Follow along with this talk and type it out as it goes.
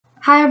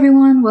Hi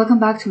everyone, welcome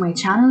back to my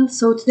channel.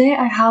 So today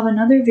I have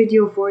another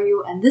video for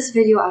you, and this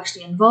video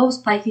actually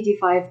involves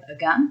PyQt5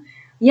 again.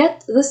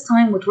 Yet this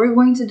time what we're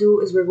going to do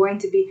is we're going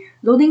to be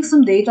loading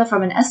some data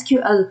from an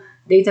SQL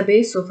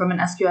database, so from an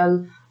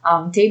SQL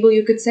table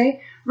you could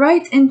say,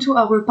 right into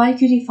our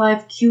PyQt5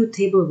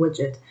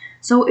 QTableWidget.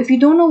 So if you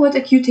don't know what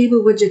a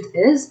QTableWidget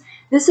is,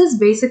 this is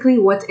basically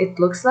what it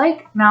looks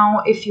like.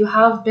 Now if you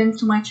have been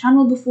to my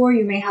channel before,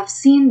 you may have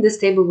seen this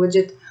table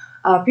widget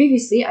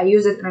previously. I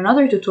used it in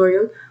another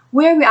tutorial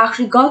where we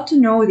actually got to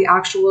know the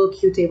actual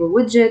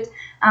QTableWidget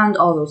and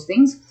all those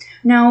things.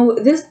 Now,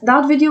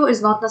 that video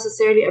is not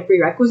necessarily a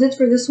prerequisite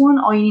for this one.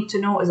 All you need to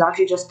know is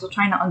actually just to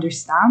try to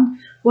understand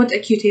what a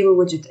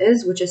QTableWidget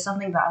is, which is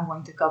something that I'm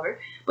going to cover.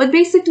 But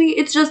basically,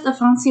 it's just a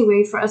fancy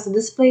way for us to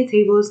display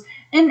tables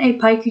in a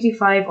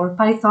PyQt5 or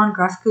Python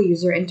graphical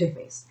user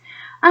interface.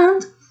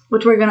 And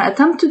what we're going to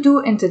attempt to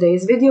do in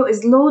today's video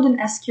is load an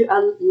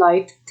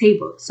SQLite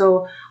table.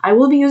 So I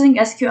will be using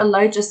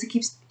SQLite just to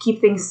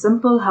keep things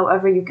simple.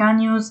 However, you can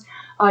use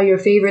your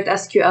favorite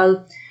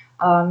SQL,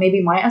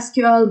 maybe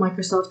MySQL,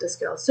 Microsoft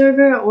SQL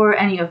Server, or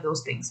any of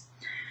those things.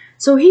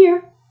 So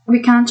here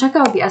we can check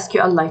out the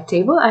SQLite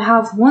table. I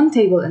have one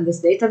table in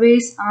this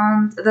database,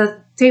 and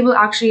the table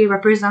actually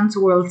represents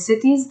world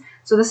cities.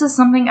 So this is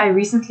something I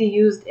recently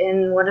used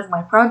in one of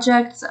my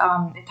projects.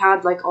 It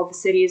had like all the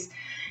cities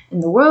in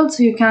the world,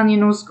 so you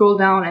can, scroll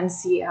down and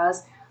see it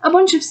has a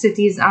bunch of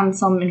cities and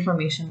some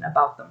information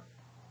about them.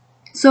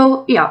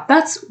 So yeah,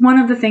 that's one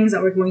of the things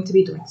that we're going to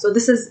be doing. So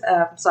this is,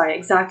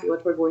 exactly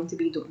what we're going to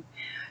be doing.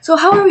 So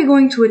how are we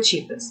going to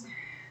achieve this?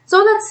 So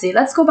let's see,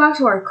 let's go back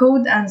to our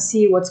code and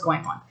see what's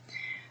going on.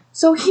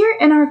 So here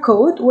in our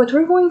code, what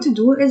we're going to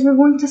do is we're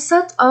going to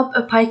set up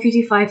a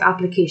PyQt5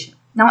 application.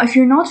 Now, if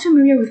you're not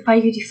familiar with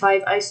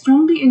PyQt5, I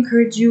strongly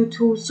encourage you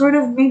to sort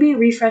of maybe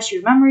refresh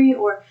your memory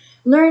or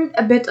learn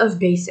a bit of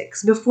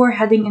basics before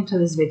heading into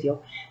this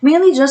video.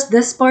 Mainly just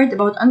this part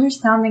about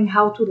understanding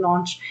how to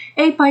launch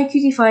a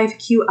PyQt5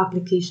 Q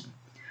application.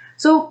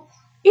 So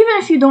even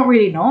if you don't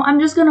really know, I'm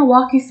just going to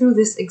walk you through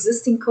this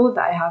existing code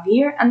that I have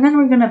here, and then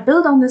we're going to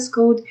build on this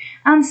code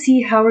and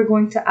see how we're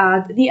going to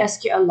add the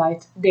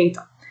SQLite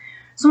data.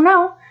 So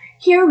now,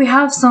 here we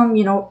have some,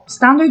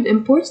 standard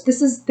imports.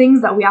 This is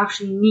things that we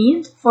actually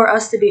need for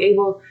us to be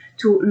able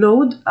to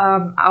load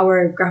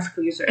our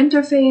graphical user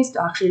interface,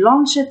 to actually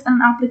launch it in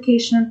an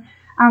application,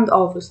 and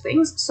all those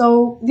things.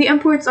 So the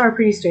imports are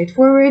pretty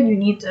straightforward. You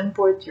need to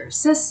import your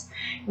sys,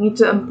 you need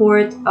to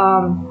import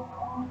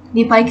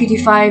the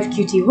PyQt5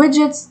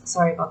 QTWidgets,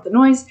 sorry about the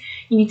noise,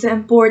 you need to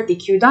import the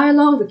Q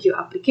dialog, the Q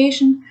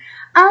application,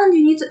 and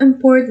you need to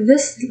import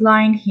this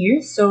line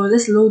here, so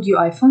this load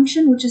UI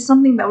function, which is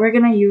something that we're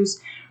going to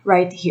use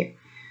right here.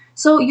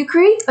 So you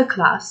create a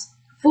class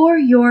for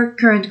your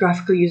current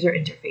graphical user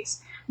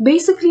interface.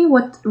 Basically,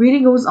 what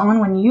really goes on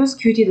when you use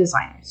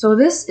QTDesigner. So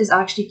this is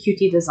actually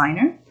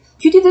QTDesigner.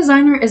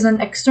 QTDesigner is an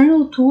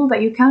external tool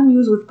that you can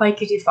use with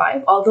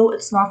PyQt5, although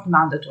it's not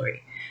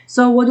mandatory.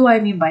 So what do I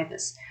mean by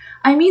this?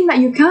 I mean that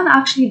you can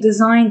actually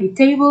design the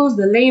tables,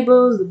 the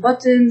labels, the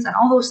buttons, and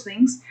all those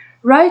things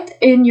right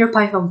in your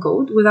Python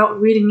code without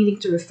really needing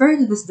to refer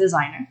to this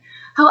designer.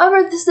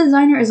 However, this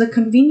designer is a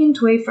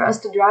convenient way for us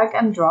to drag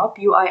and drop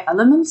UI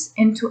elements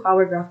into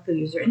our graphical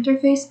user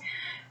interface.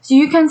 So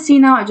you can see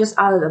now I just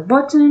added a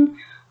button.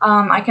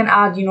 I can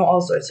add, all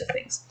sorts of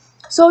things.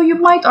 So you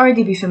might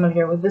already be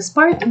familiar with this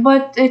part,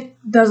 but it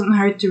doesn't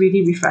hurt to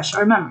really refresh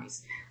our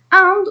memories.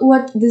 And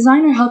what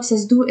Designer helps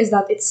us do is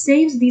that it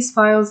saves these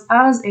files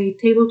as a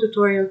table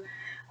tutorial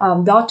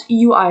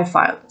 .ui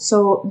file.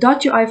 So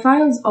 .ui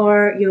files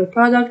are,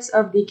 products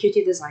of the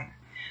QTDesigner.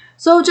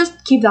 So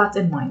just keep that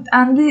in mind.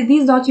 And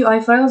these .ui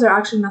files are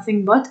actually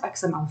nothing but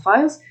XML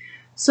files.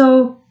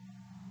 So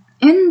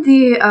in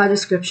the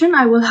description,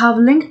 I will have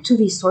a link to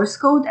the source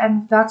code,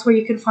 and that's where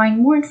you can find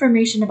more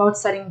information about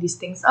setting these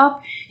things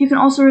up. You can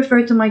also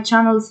refer to my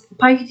channel's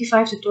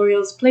PyQt5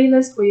 tutorials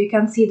playlist, where you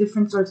can see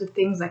different sorts of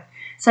things like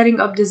setting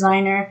up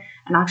Designer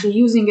and actually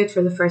using it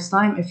for the first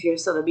time if you're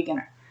still a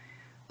beginner.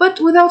 But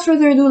without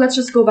further ado, let's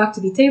just go back to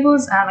the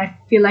tables, and I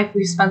feel like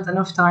we've spent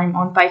enough time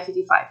on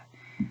PyQt5.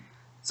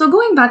 So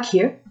going back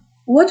here,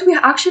 what we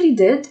actually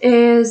did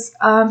is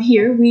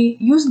here we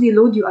used the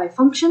load UI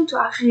function to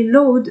actually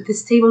load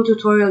this table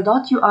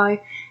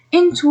tutorial.ui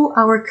into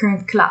our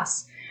current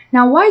class.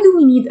 Now, why do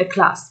we need a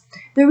class?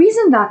 The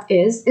reason that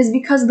is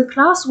because the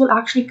class will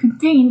actually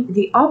contain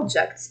the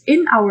objects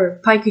in our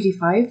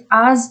PyQt5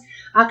 as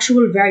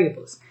actual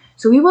variables.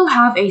 So we will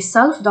have a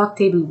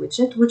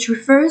self.TableWidget, which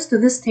refers to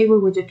this table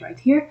widget right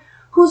here,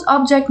 whose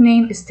object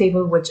name is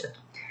table widget.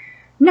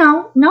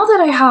 Now that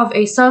I have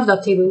a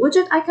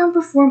self.TableWidget, I can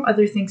perform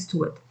other things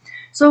to it.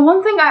 So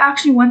one thing I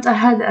actually went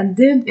ahead and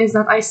did is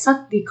that I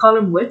set the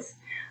column width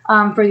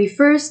for the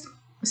first,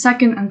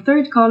 second, and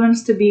third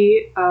columns to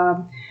be,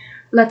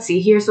 let's see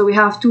here, so we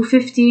have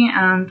 250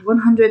 and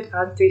 100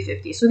 and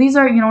 350. So these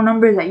are,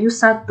 numbers that you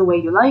set the way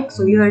you like,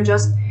 so these are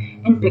just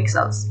in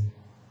pixels.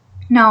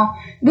 Now,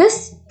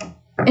 this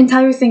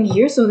entire thing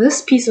here, so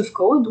this piece of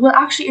code will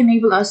actually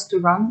enable us to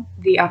run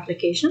the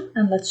application,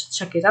 and let's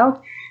check it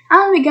out.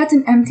 and we get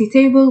an empty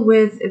table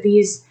with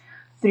these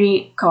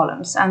 3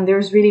 columns, and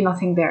there's really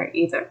nothing there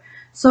either.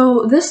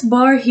 So this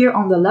bar here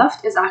on the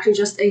left is actually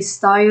just a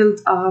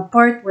styled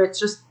part where it's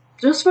just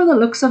for the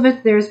looks of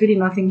it, there's really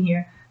nothing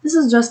here. This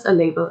is just a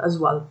label as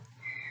well.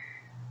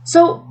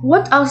 So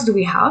what else do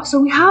we have? So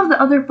we have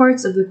the other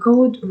parts of the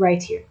code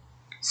right here.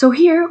 So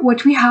here,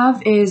 what we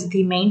have is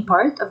the main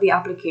part of the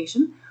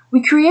application.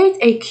 We create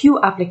a Q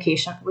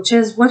application, which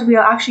is what we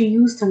actually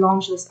use to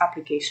launch this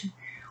application.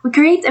 We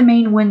create a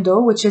main window,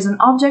 which is an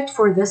object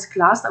for this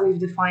class that we've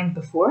defined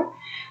before.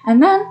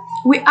 And then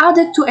we add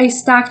it to a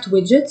stacked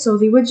widget. So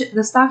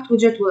the stacked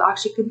widget will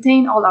actually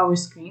contain all our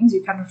screens.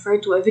 You can refer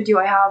to a video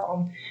I have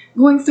on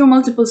going through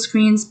multiple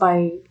screens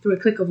through a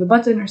click of a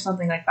button or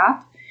something like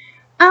that.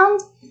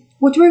 And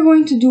what we're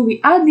going to do, we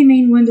add the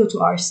main window to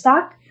our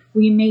stack.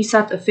 We may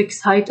set a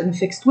fixed height and a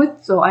fixed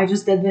width. So I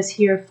just did this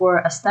here for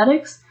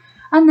aesthetics.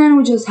 And then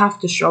we just have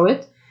to show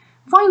it.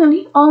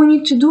 Finally, all we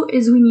need to do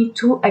is we need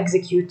to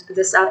execute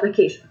this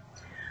application.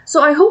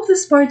 So I hope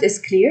this part is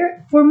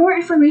clear. For more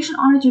information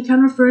on it, you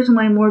can refer to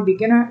my more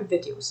beginner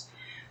videos.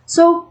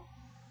 So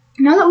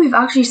now that we've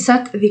actually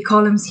set the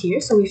columns here,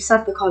 so we've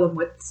set the column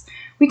widths,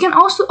 we can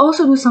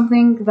also do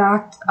something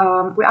that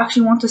we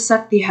actually want to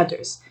set the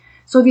headers.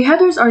 So the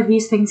headers are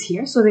these things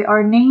here. So they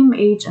are name,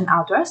 age, and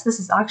address. This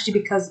is actually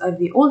because of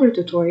the older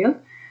tutorial.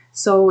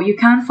 So you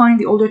can find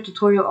the older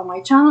tutorial on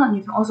my channel, and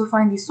you can also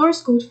find the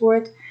source code for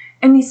it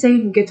in the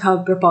same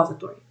GitHub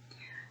repository.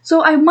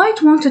 So I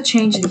might want to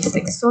change these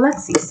things. So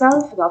let's see,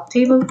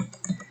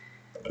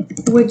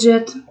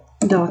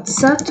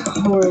 self.tablewidget.set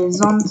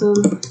horizontal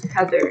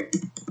header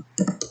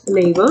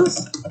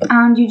labels,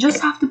 and you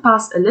just have to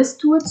pass a list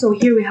to it. So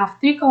here we have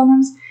 3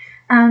 columns,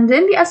 and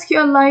in the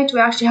SQLite we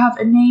actually have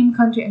a name,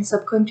 country, and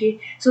subcountry.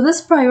 So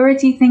this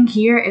priority thing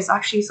here is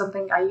actually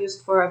something I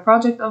used for a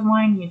project of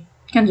mine. You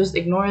can just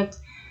ignore it.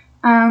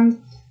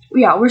 And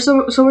yeah, we're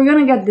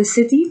gonna get the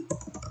city.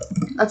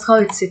 Let's call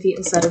it city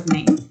instead of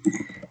name.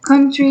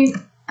 Country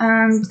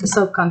and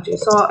subcountry.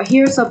 So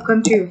here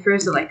subcountry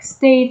refers to like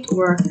state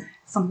or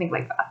something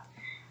like that.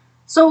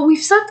 So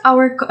we've set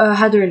our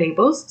header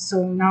labels.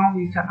 So now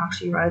you can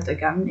actually run it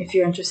again if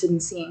you're interested in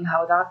seeing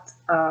how that.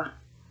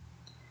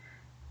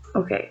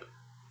 Okay,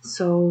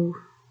 so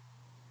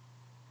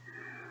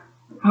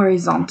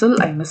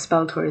horizontal. I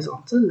misspelled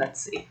horizontal.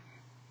 Let's see.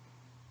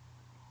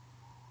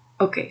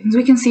 Okay, so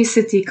we can see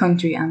city,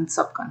 country, and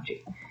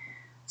subcountry.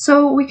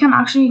 So we can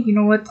actually, you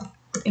know what,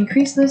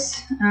 increase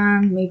this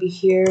and maybe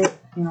here,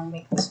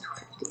 make this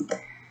 250.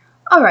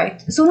 All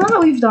right, so now that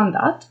we've done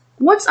that,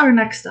 what's our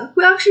next step?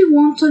 We actually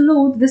want to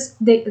load this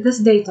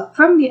data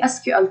from the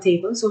SQL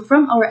table, so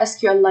from our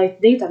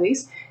SQLite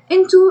database,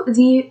 into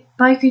the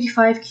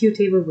PyQt5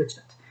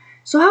 QTableWidget.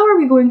 So how are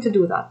we going to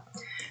do that?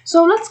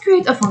 So let's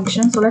create a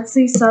function. So let's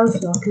say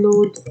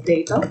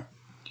self.loadData.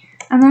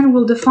 And then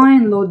we'll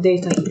define load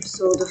data here.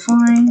 So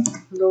define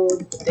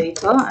load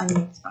data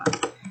and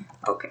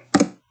okay.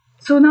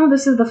 So now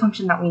this is the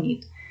function that we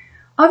need.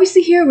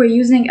 Obviously here we're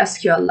using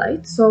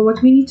SQLite. So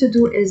what we need to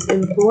do is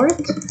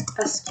import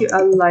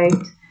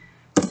SQLite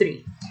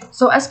 3.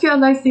 So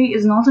SQLite 3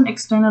 is not an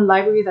external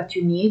library that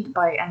you need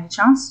by any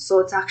chance. So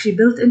it's actually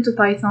built into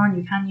Python.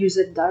 You can use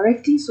it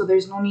directly. So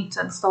there's no need to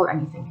install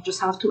anything. You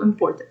just have to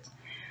import it.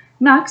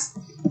 Next,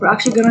 we're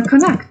actually going to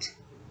connect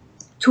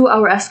to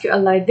our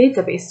SQLite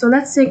database. So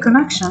let's say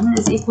connection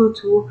is equal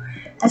to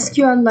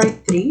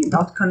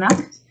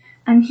SQLite3.connect.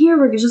 And here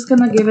we're just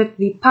going to give it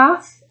the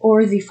path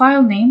or the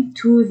file name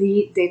to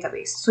the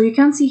database. So you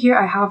can see here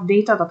I have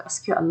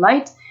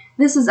data.sqlite.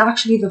 This is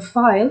actually the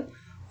file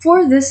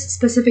for this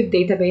specific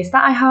database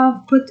that I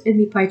have put in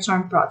the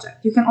PyCharm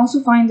project. You can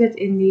also find it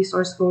in the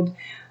source code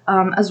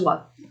as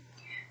well.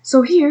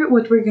 So here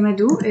what we're going to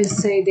do is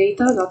say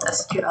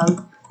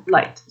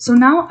data.sqlite. So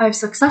now I've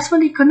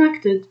successfully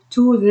connected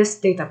to this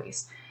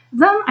database.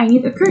 Then I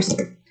need a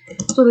cursor.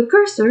 So the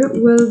cursor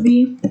will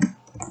be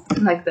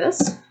like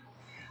this.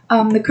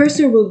 The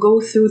cursor will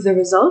go through the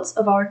results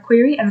of our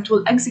query and it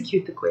will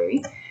execute the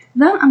query.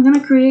 Then I'm going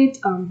to create,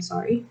 I'm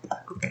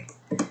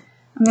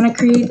going to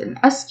create an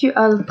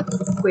SQL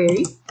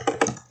query.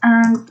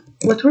 And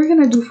what we're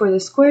going to do for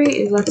this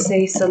query is, let's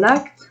say,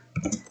 select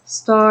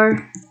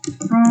star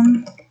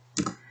from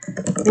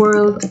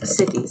world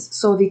cities.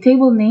 So the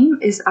table name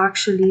is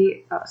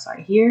actually,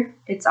 here,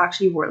 it's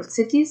actually world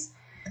cities.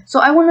 So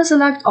I want to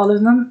select all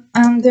of them.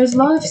 And there's a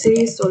lot of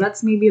cities, so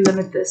let's maybe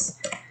limit this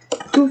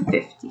to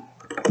 50.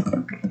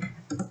 Okay.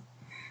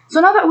 So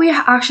now that we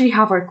actually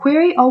have our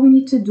query, all we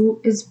need to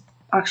do is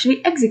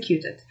actually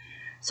execute it.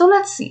 So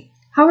let's see,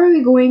 how are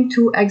we going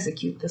to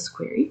execute this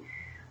query?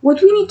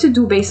 What we need to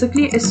do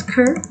basically is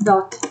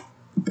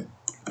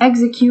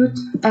cur.execute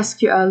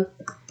SQL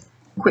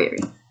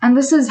query. And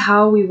this is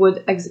how we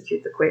would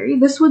execute the query.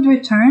 This would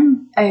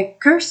return a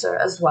cursor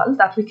as well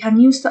that we can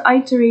use to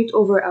iterate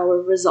over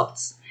our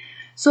results.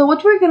 So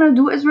what we're going to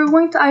do is we're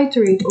going to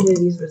iterate over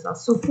these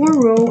results. So for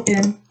row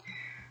in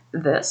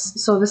this.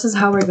 So this is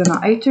how we're going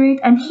to iterate.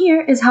 And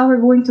here is how we're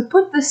going to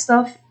put this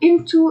stuff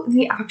into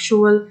the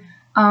actual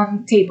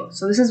table.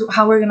 So this is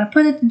how we're going to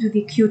put it into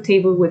the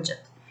QTableWidget.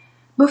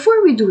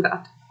 Before we do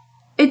that,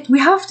 we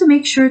have to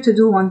make sure to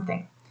do one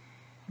thing.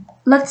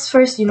 Let's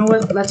first, you know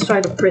what, let's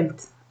try to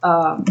print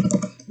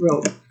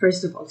row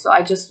first of all. So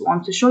I just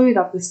want to show you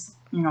that this,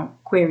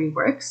 query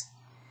works.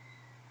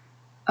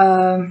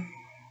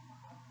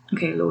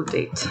 Okay, load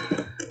date.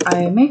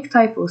 I make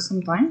typos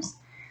sometimes,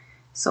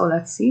 so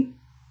let's see.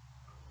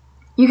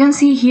 You can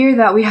see here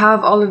that we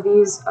have all of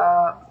these,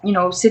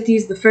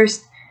 cities, the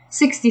first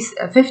 50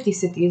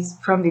 cities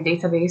from the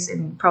database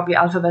in probably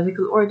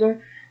alphabetical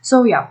order.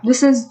 So yeah,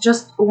 this is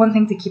just one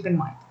thing to keep in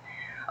mind.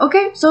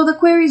 Okay, so the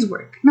queries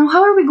work. Now,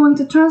 how are we going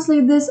to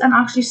translate this and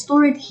actually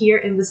store it here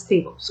in this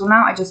table? So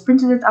now I just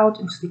printed it out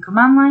into the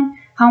command line.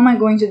 How am I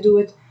going to do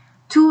it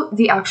to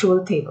the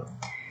actual table?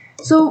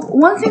 So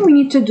one thing we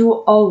need to do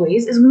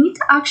always is we need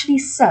to actually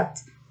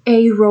set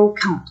a row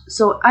count.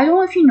 So I don't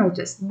know if you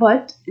noticed,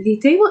 but the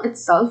table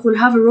itself will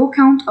have a row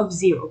count of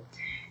 0.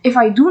 If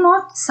I do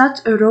not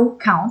set a row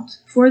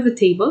count for the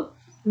table,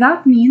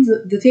 that means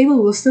that the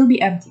table will still be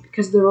empty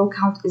because the row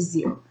count is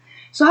 0.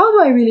 So how do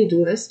I really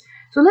do this?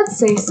 So let's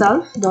say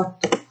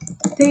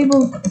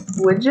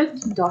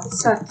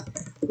self.TableWidget.set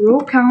row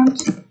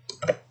count,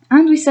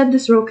 and we set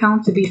this row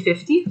count to be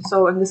 50.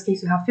 So in this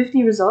case, we have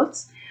 50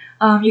 results.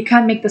 You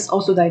can make this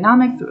also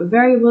dynamic through a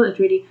variable. It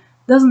really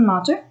doesn't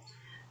matter.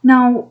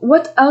 Now,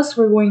 what else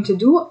we're going to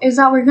do is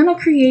that we're going to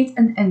create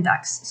an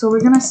index. So we're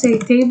going to say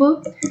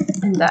table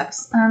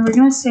index, and we're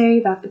going to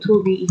say that it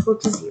will be equal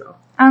to 0.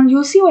 And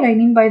you'll see what I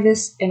mean by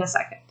this in a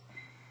second.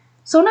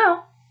 So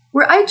now,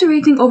 we're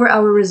iterating over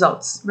our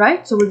results,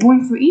 right? So we're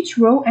going through each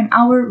row and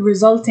our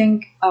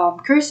resulting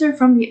cursor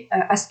from the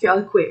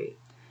SQL query.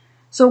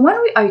 So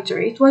when we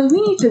iterate, what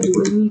we need to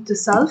do is we need to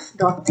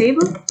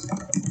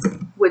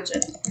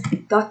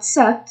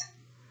self.TableWidget.set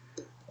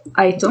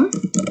item.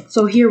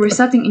 So here we're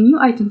setting a new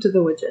item to the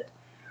widget.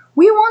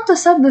 We want to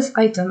set this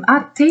item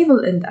at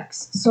table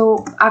index.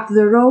 So at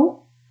the row,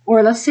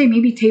 or let's say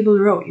maybe table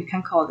row, you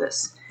can call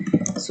this.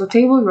 So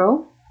table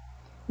row.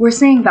 We're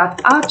saying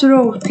that at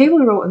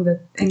table row in the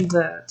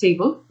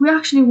table, we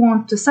actually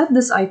want to set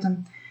this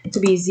item to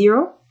be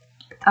 0.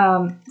 We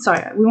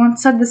want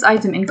to set this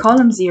item in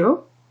column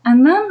 0.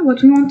 And then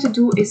what we want to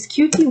do is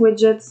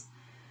QTableWidget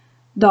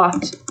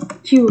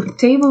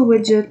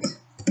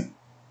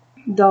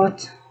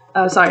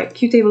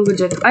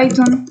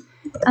item.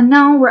 And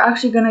now we're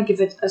actually going to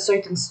give it a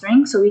certain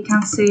string. So we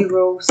can say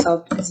row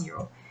sub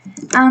 0.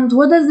 And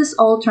what does this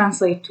all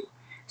translate to?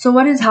 So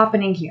what is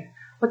happening here?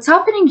 What's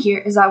happening here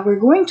is that we're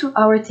going to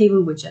our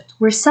table widget.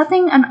 We're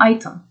setting an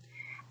item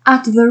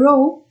at the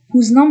row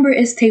whose number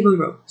is table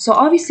row. So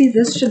obviously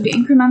this should be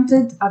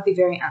incremented at the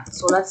very end.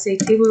 So let's say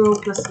table row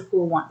plus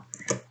equal 1.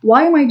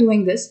 Why am I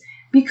doing this?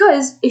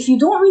 Because if you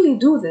don't really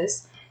do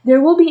this,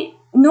 there will be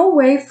no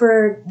way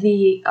for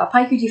the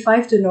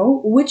PyQt5 to know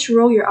which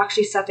row you're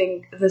actually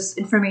setting this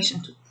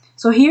information to.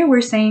 So here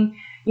we're saying,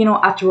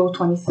 at row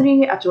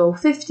 23, at row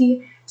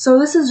 50. So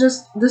this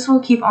will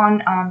keep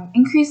on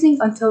increasing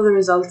until the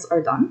results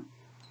are done.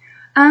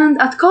 And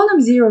at column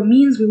 0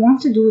 means we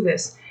want to do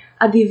this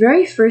at the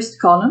very first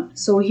column.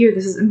 So here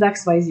this is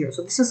indexed by 0.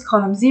 So this is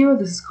column 0,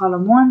 this is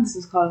column 1, this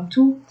is column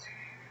 2.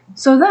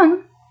 So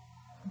then,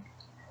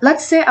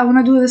 let's say I want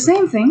to do the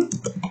same thing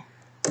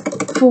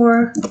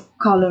for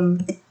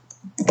column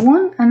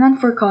 1 and then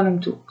for column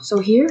 2. So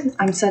here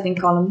I'm setting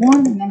column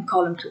 1 and then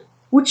column 2.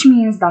 Which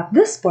means that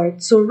this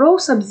part, so row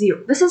sub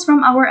 0, this is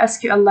from our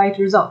SQLite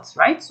results,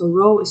 right? So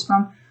row is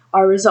from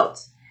our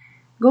results.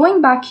 Going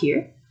back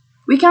here,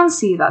 we can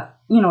see that,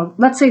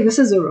 let's say this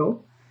is a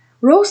row.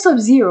 Row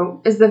sub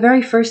 0 is the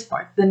very first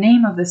part, the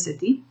name of the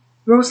city.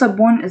 Row sub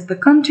 1 is the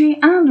country,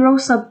 and row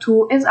sub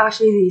 2 is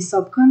actually the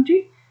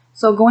sub-country.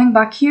 So going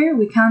back here,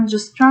 we can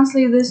just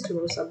translate this to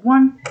row sub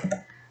 1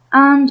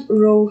 and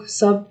row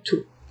sub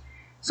 2.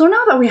 So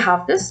now that we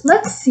have this,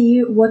 let's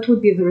see what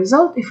would be the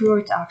result if we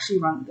were to actually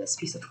run this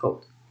piece of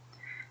code.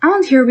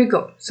 And here we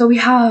go. So we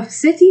have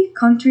city,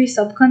 country,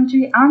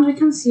 sub-country, and we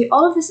can see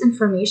all of this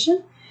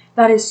information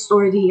that is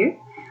stored here.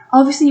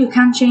 Obviously, you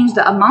can change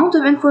the amount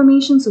of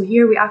information. So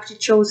here we actually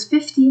chose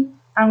 50,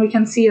 and we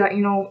can see that,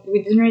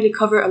 we didn't really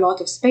cover a lot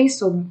of space,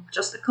 so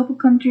just a couple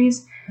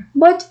countries.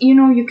 But,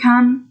 you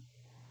can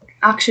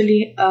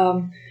actually,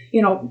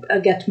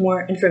 get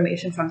more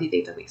information from the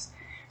database.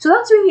 So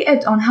that's really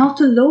it on how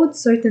to load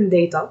certain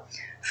data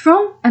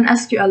from an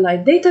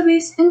SQLite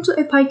database into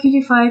a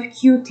PyQt5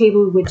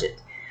 QTableWidget.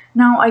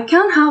 Now, I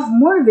can have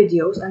more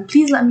videos, and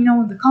please let me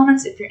know in the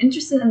comments if you're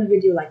interested in a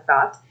video like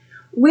that,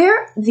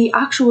 where the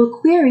actual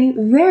query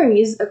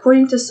varies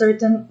according to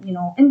certain,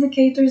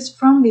 indicators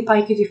from the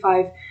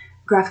PyQt5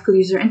 graphical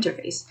user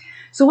interface.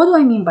 So what do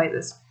I mean by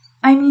this?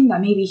 I mean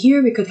that maybe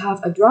here we could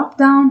have a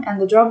drop-down,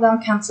 and the drop-down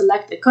can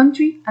select a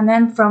country, and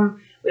then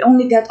we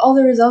only get all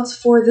the results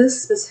for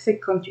this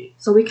specific country.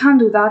 So we can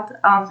do that.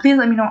 Please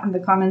let me know in the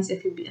comments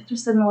if you'd be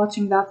interested in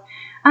watching that.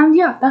 And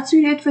yeah, that's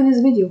really it for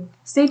this video.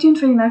 Stay tuned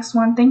for the next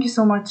one. Thank you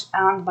so much,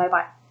 and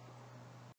bye-bye.